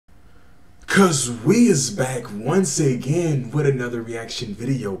Cause we is back once again with another reaction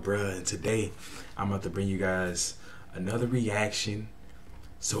video, bruh. And today I'm about to bring you guys another reaction.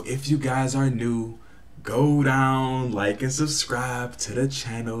 So if you guys are new, go down, like and subscribe to the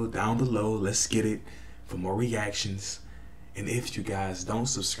channel down below. Let's get it for more reactions. And if you guys don't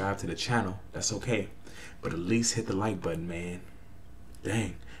subscribe to the channel, that's okay, but at least hit the like button, man.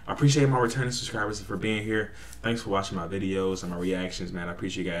 Dang. I appreciate my returning subscribers for being here. Thanks for watching my videos and my reactions, man. I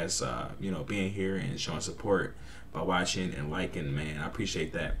appreciate you guys, being here and showing support by watching and liking, man. I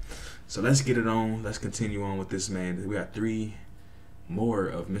appreciate that. So let's get it on. Let's continue on with this, man. We got 3 more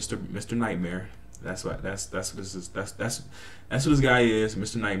of Mr. Nightmare. That's what this is. That's what this guy is,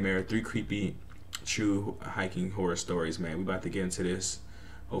 Mr. Nightmare. 3 creepy, true hiking horror stories, man. We about to get into this.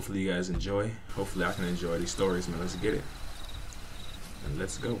 Hopefully you guys enjoy. Hopefully I can enjoy these stories, man. Let's get it. And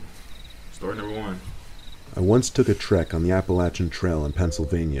let's go. Story number 1. I once took a trek on the Appalachian Trail in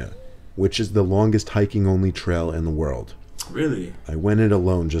Pennsylvania, which is the longest hiking-only trail in the world. Really? I went it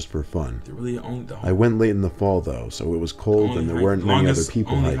alone just for fun. I went late in the fall though, so it was cold and there weren't many other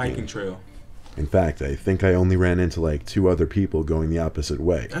people hiking. Trail. In fact, I think I only ran into like 2 other people going the opposite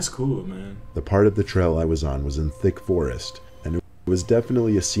way. That's cool, man. The part of the trail I was on was in thick forest, and it was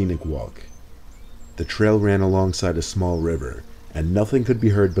definitely a scenic walk. The trail ran alongside a small river, and nothing could be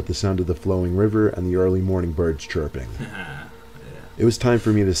heard but the sound of the flowing river and the early morning birds chirping. Yeah. It was time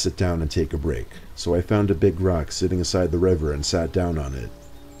for me to sit down and take a break, so I found a big rock sitting aside the river and sat down on it.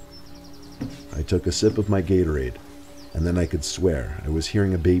 I took a sip of my Gatorade, and then I could swear I was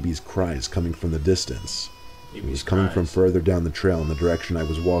hearing a baby's cries coming from the distance. It was coming from further down the trail in the direction I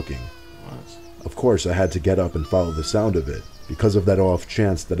was walking. What? Of course, I had to get up and follow the sound of it, because of that off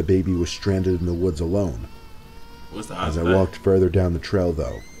chance that a baby was stranded in the woods alone. As I walked further down the trail,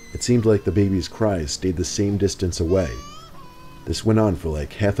 though, it seemed like the baby's cries stayed the same distance away. This went on for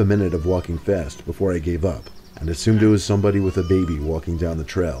like half a minute of walking fast before I gave up, and assumed it was somebody with a baby walking down the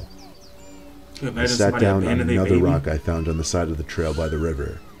trail. I sat down on another rock I found on the side of the trail by the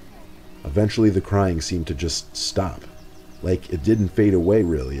river. Eventually the crying seemed to just stop. Like it didn't fade away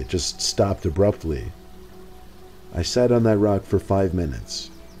really, it just stopped abruptly. I sat on that rock for 5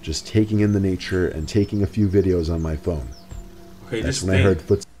 minutes, just taking in the nature and taking a few videos on my phone. Okay, that's when I heard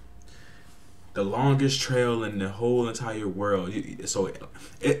footsteps. The longest trail in the whole entire world. So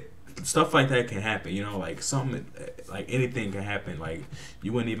stuff like that can happen. You know, like something, like anything can happen. Like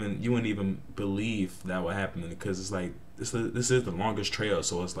you wouldn't even believe that would happen, because it's like this is the longest trail.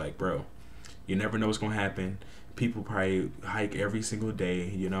 So it's like, bro, you never know what's gonna happen. People probably hike every single day.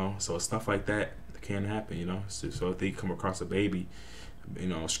 You know, so stuff like that can happen. You know, so if they come across a baby, you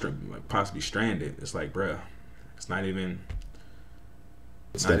know, like possibly stranded, it's like, bruh, it's not even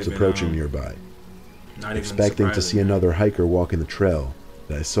steps approaching nearby. Expecting to see another hiker walking the trail,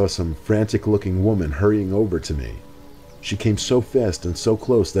 that I saw some frantic-looking woman hurrying over to me. She came so fast and so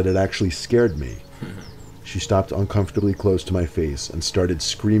close that it actually scared me. She stopped uncomfortably close to my face and started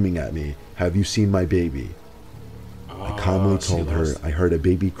screaming at me, "Have you seen my baby?" I calmly told her I heard a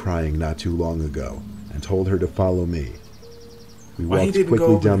baby crying not too long ago, and told her to follow me. We walked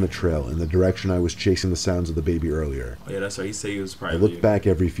quickly down the trail in the direction I was chasing the sounds of the baby earlier. Oh yeah, that's right. He said he was probably. I looked back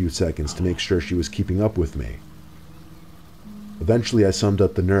every few seconds to make sure she was keeping up with me. Eventually I summed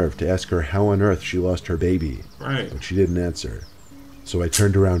up the nerve to ask her how on earth she lost her baby, but she didn't answer. So I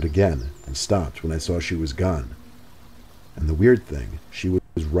turned around again and stopped when I saw she was gone. And the weird thing, she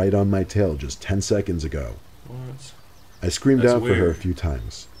was right on my tail just 10 seconds ago. What? I screamed out for her a few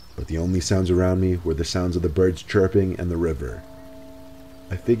times, but the only sounds around me were the sounds of the birds chirping and the river.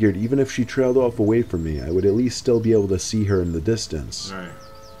 I figured even if she trailed off away from me, I would at least still be able to see her in the distance.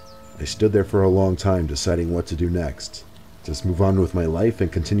 I stood there for a long time deciding what to do next. Just move on with my life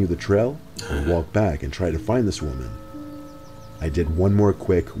and continue the trail, or walk back and try to find this woman. I did one more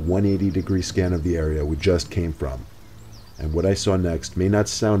quick 180-degree scan of the area we just came from, and what I saw next may not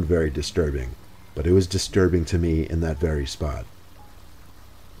sound very disturbing, but it was disturbing to me in that very spot.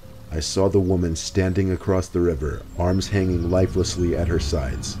 I saw the woman standing across the river, arms hanging lifelessly at her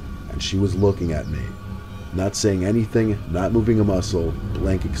sides, and she was looking at me. Not saying anything, not moving a muscle,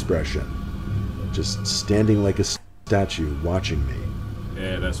 blank expression. Just standing like a statue, watching me.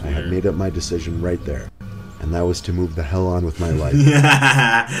 Yeah, that's weird. I had made up my decision right there, and that was to move the hell on with my life.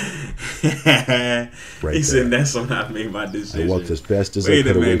 He said that's when I made my decision. I walked as fast as I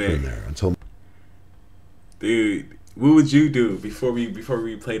could away from there until... Dude, what would you do before we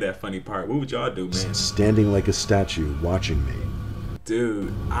play that funny part? What would y'all do, man? Standing like a statue, watching me.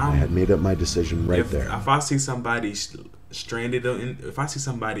 Dude, I had made up my decision right there. If I see somebody stranded, if I see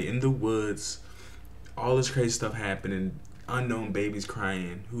somebody in the woods, all this crazy stuff happening, unknown babies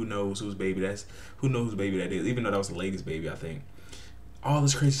crying. Who knows whose baby that's? Who knows whose baby that is? Even though that was a lady's baby, I think. All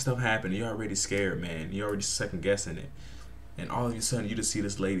this crazy stuff happened. You're already scared, man. You're already second guessing it. And all of a sudden, you just see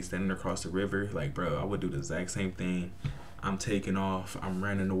this lady standing across the river. Like, bro, I would do the exact same thing. I'm taking off. I'm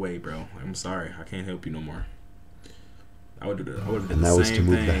running away, bro. I'm sorry. I can't help you no more. I would do the same thing. And that was to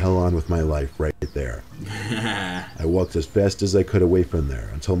move the hell on with my life right there. I walked as fast as I could away from there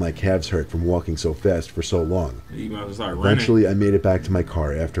until my calves hurt from walking so fast for so long. You might as well start running. Eventually, I made it back to my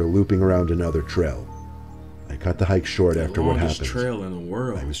car after looping around another trail. I cut the hike short after what happened. Trail in the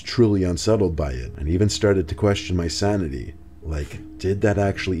world. I was truly unsettled by it and even started to question my sanity. Like, did that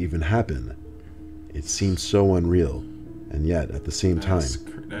actually even happen? It seemed so unreal, and yet at the same time,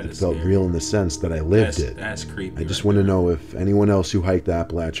 it felt real in the sense that I lived it. That's creepy. I just want to know if anyone else who hiked the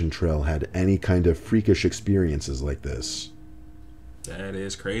Appalachian Trail had any kind of freakish experiences like this. That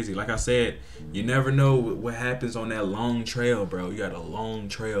is crazy. Like I said, you never know what happens on that long trail, bro. You got a long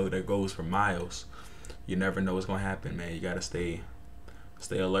trail that goes for miles. You never know what's gonna happen, man. You gotta stay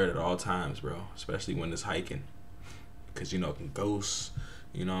alert at all times, bro. Especially when it's hiking, because you know, ghosts.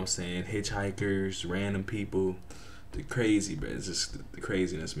 You know what I'm saying? Hitchhikers, random people. The crazy, bro. It's just the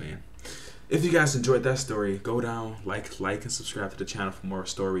craziness, man. If you guys enjoyed that story, go down, like, and subscribe to the channel for more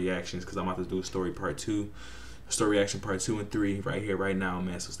story reactions, because I'm about to do a story part 2, story reaction part 2 and 3 right here, right now,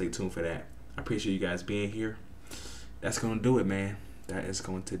 man. So stay tuned for that. I appreciate you guys being here. That's gonna do it, man. That is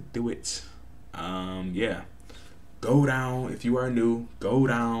going to do it. Yeah. Go down, if you are new, go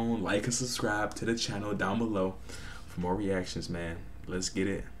down, like and subscribe to the channel down below for more reactions, man. Let's get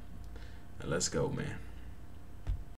it. And let's go, man.